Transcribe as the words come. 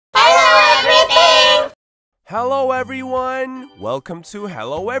Hello everyone! Welcome to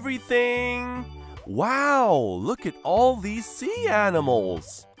Hello Everything! Wow, look at all these sea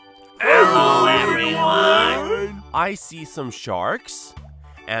animals! Hello everyone! I see some sharks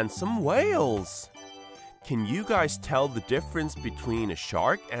and some whales. Can you guys tell the difference between a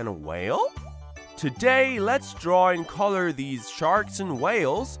shark and a whale? Today, let's draw and color these sharks and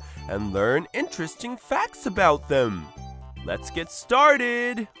whales and learn interesting facts about them. Let's get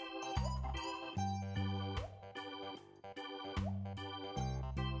started!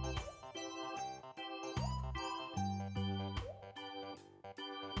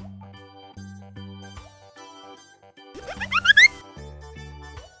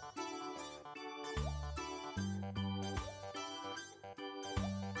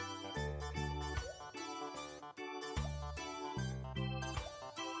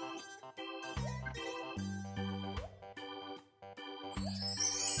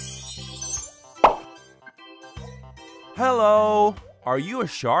 Hello, are you a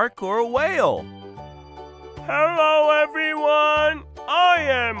shark or a whale? Hello everyone! I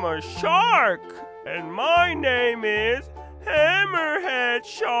am a shark, and my name is Hammerhead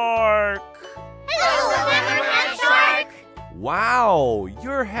Shark. Hello, Hammerhead Shark! Wow,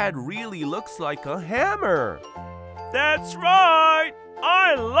 your head really looks like a hammer. That's right!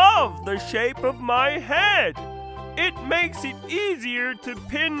 I love the shape of my head. It makes it easier to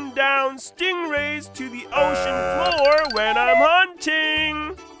pin down stingrays to the ocean floor when I'm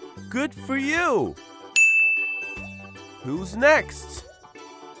hunting. Good for you. Who's next?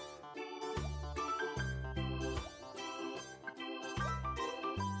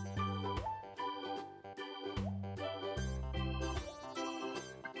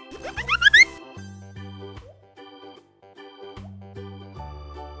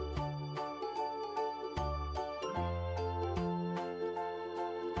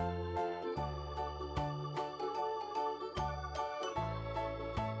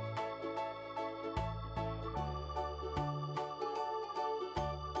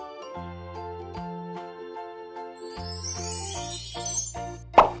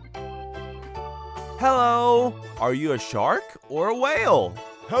 Hello, are you a shark or a whale?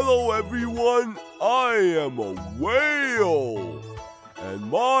 Hello everyone, I am a whale, and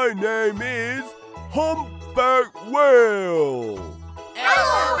my name is Humpback Whale.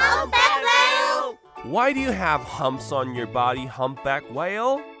 Hello, Humpback Whale! Why do you have humps on your body, humpback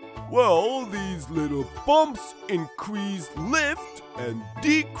whale? Well, these little bumps increase lift and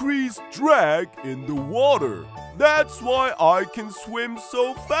decrease drag in the water. That's why I can swim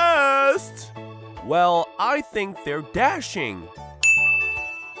so fast. Well, I think they're dashing.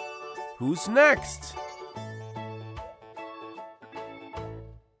 Who's next?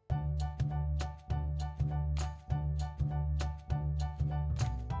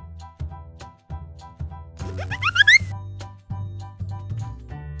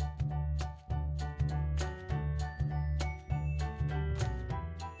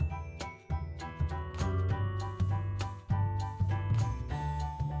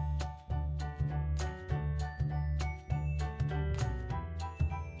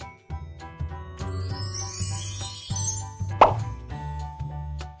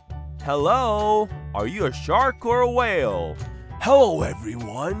 Hello, are you a shark or a whale? Hello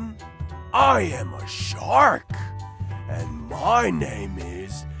everyone, I am a shark, and my name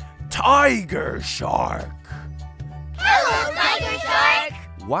is Tiger Shark. Hello, Tiger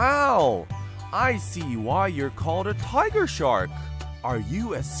Shark! Wow, I see why you're called a tiger shark. Are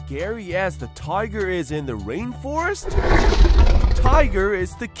you as scary as the tiger is in the rainforest? Tiger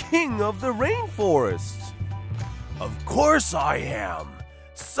is the king of the rainforest. Of course I am.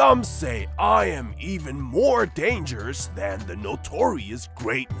 Some say I am even more dangerous than the notorious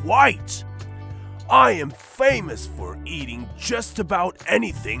great white. I am famous for eating just about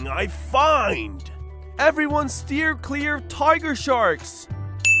anything I find. Everyone steer clear of tiger sharks.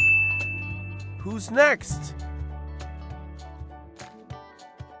 Who's next?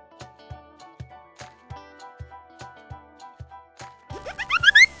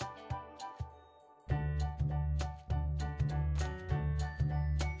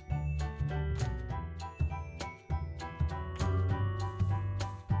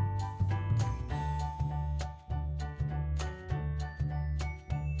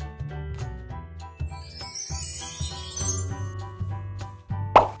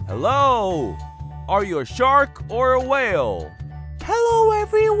 Hello, are you a shark or a whale? Hello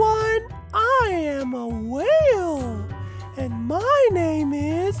everyone, I am a whale, and my name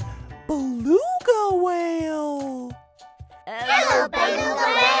is Beluga Whale. Hello, Beluga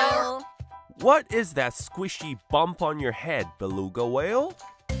Whale! What is that squishy bump on your head, Beluga Whale?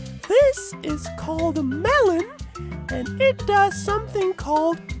 This is called a melon, and it does something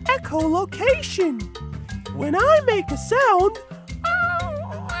called echolocation. When I make a sound,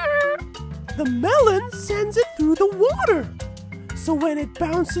 the melon sends it through the water. So when it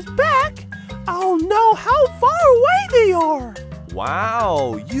bounces back, I'll know how far away they are.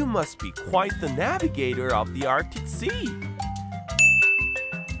 Wow, you must be quite the navigator of the Arctic Sea.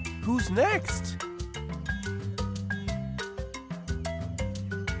 Who's next?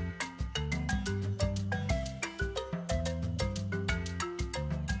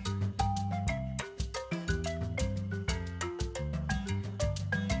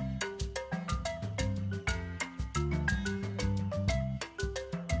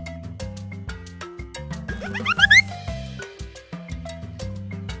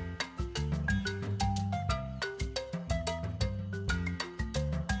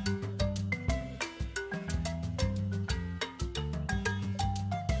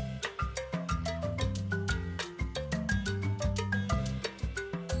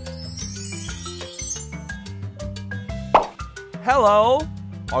 Hello,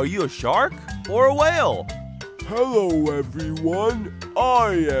 are you a shark or a whale? Hello everyone,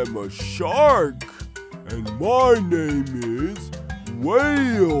 I am a shark, and my name is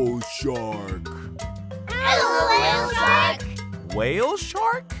Whale Shark. Hello, whale shark. Whale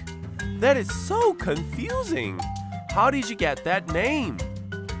shark? That is so confusing. How did you get that name?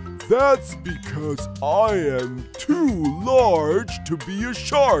 That's because I am too large to be a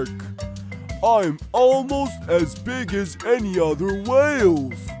shark. I'm almost as big as any other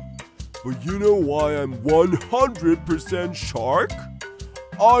whales. But you know why I'm 100% shark?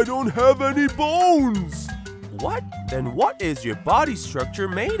 I don't have any bones. What? Then what is your body structure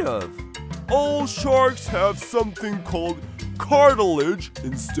made of? All sharks have something called cartilage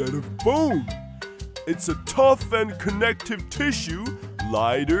instead of bone. It's a tough and connective tissue,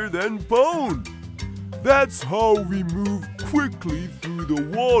 lighter than bone. That's how we move quickly through the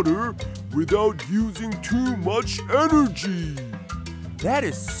water without using too much energy. That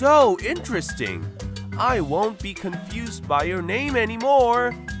is so interesting. I won't be confused by your name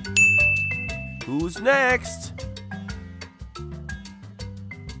anymore. Who's next?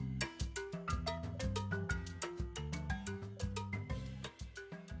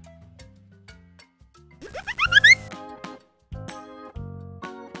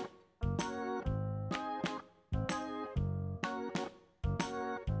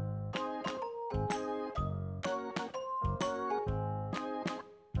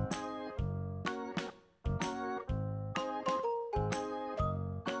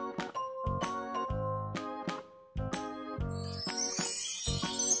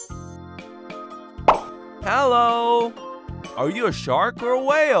 Hello! Are you a shark or a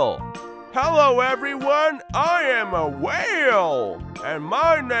whale? Hello everyone, I am a whale, and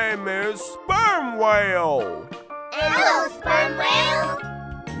my name is Sperm Whale. Hello, sperm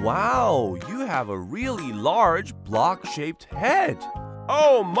whale. Wow, you have a really large block-shaped head.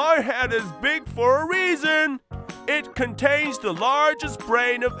 Oh, my head is big for a reason. It contains the largest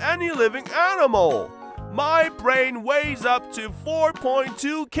brain of any living animal. My brain weighs up to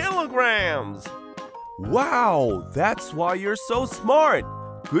 4.2 kilograms. Wow, that's why you're so smart.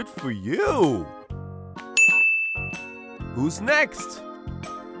 Good for you. Who's next?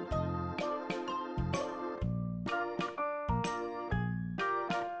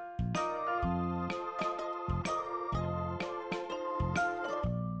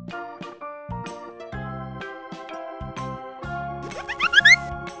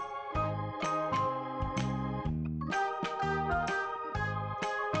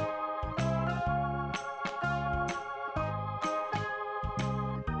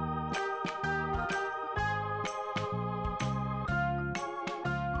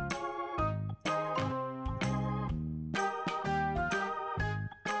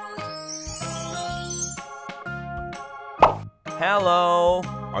 Hello,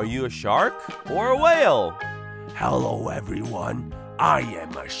 are you a shark or a whale? Hello everyone, I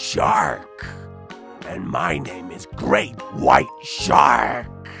am a shark, and my name is Great White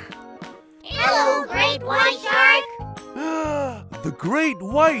Shark. Hello, great white shark. The great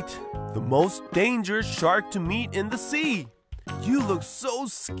white, the most dangerous shark to meet in the sea. You look so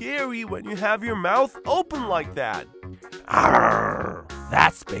scary when you have your mouth open like that. Arr,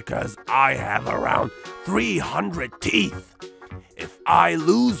 that's because I have around 300 teeth. If I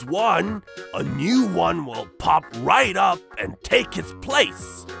lose one, a new one will pop right up and take its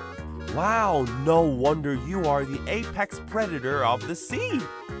place. Wow, no wonder you are the apex predator of the sea.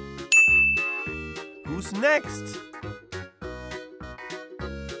 Who's next?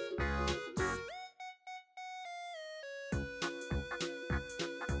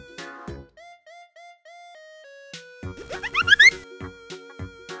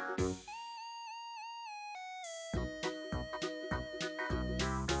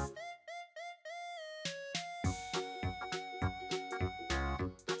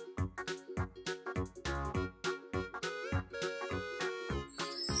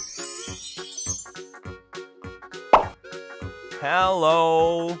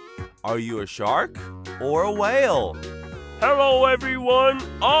 Hello. Are you a shark or a whale? Hello everyone,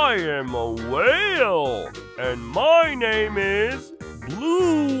 I am a whale, and my name is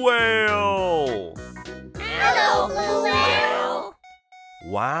Blue Whale. Hello, Blue Whale.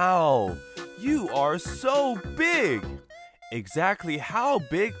 Wow, you are so big. Exactly how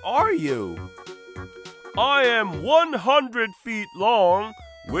big are you? I am 100 feet long,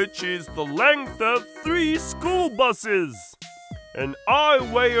 which is the length of 3 school buses. And I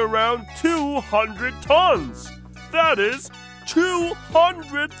weigh around 200 tons. That is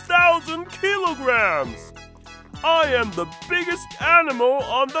 200,000 kilograms. I am the biggest animal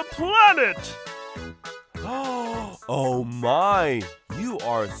on the planet. Oh my, you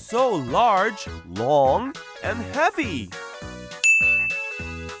are so large, long, and heavy.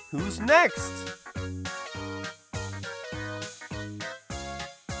 Who's next?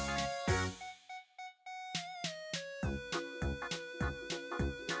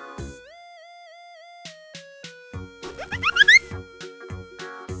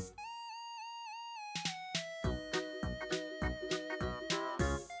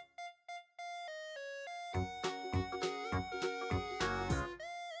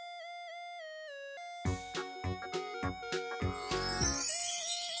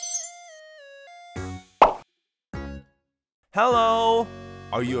 Hello,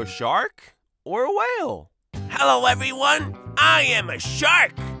 are you a shark or a whale? Hello, everyone. I am a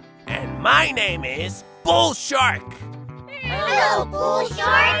shark, and my name is Bull Shark. Hello, Bull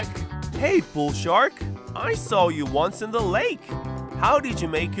Shark. Hey, Bull Shark, I saw you once in the lake. How did you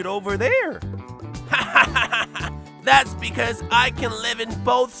make it over there? That's because I can live in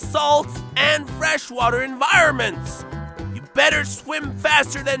both salt and freshwater environments. You better swim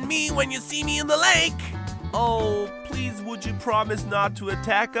faster than me when you see me in the lake. Oh, please, would you promise not to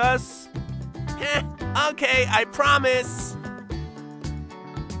attack us? Okay, I promise.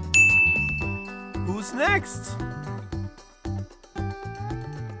 Who's next?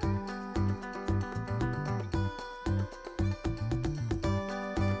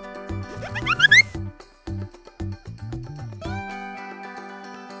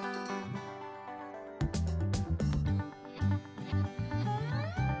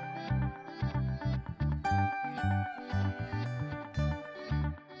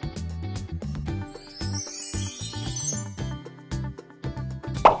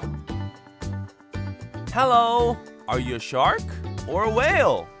 Hello, are you a shark or a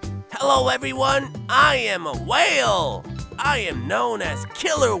whale? Hello, everyone. I am a whale. I am known as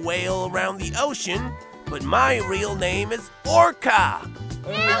Killer Whale around the ocean, but my real name is Orca.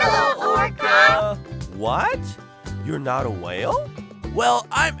 Hello, Orca. What? You're not a whale? Well,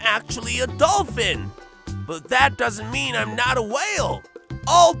 I'm actually a dolphin, but that doesn't mean I'm not a whale.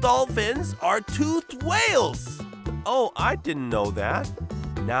 All dolphins are toothed whales. Oh, I didn't know that.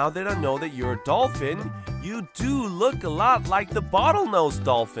 Now that I know that you're a dolphin, you do look a lot like the bottlenose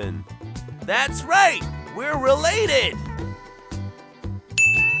dolphin. That's right, we're related.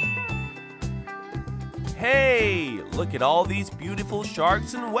 Hey, look at all these beautiful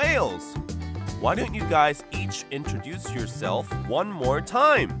sharks and whales. Why don't you guys each introduce yourself one more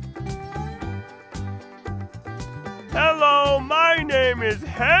time? Hello, my name is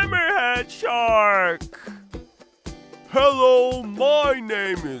Hammerhead Shark. Hello, my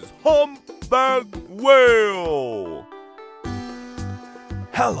name is Humpback Whale.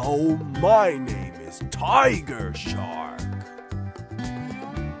 Hello, my name is Tiger Shark.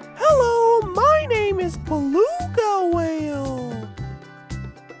 Hello, my name is Beluga Whale.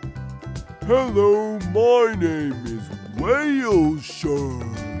 Hello, my name is Whale Shark.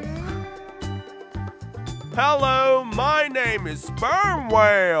 Hello, my name is Sperm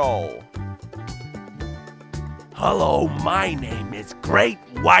Whale. Hello, my name is Great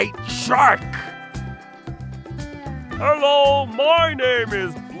White Shark. Hello, my name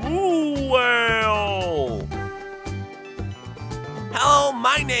is Blue Whale. Hello,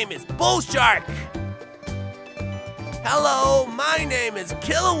 my name is Bull Shark. Hello, my name is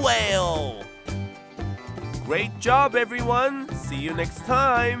Killer Whale. Great job, everyone. See you next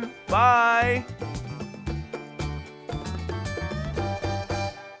time. Bye.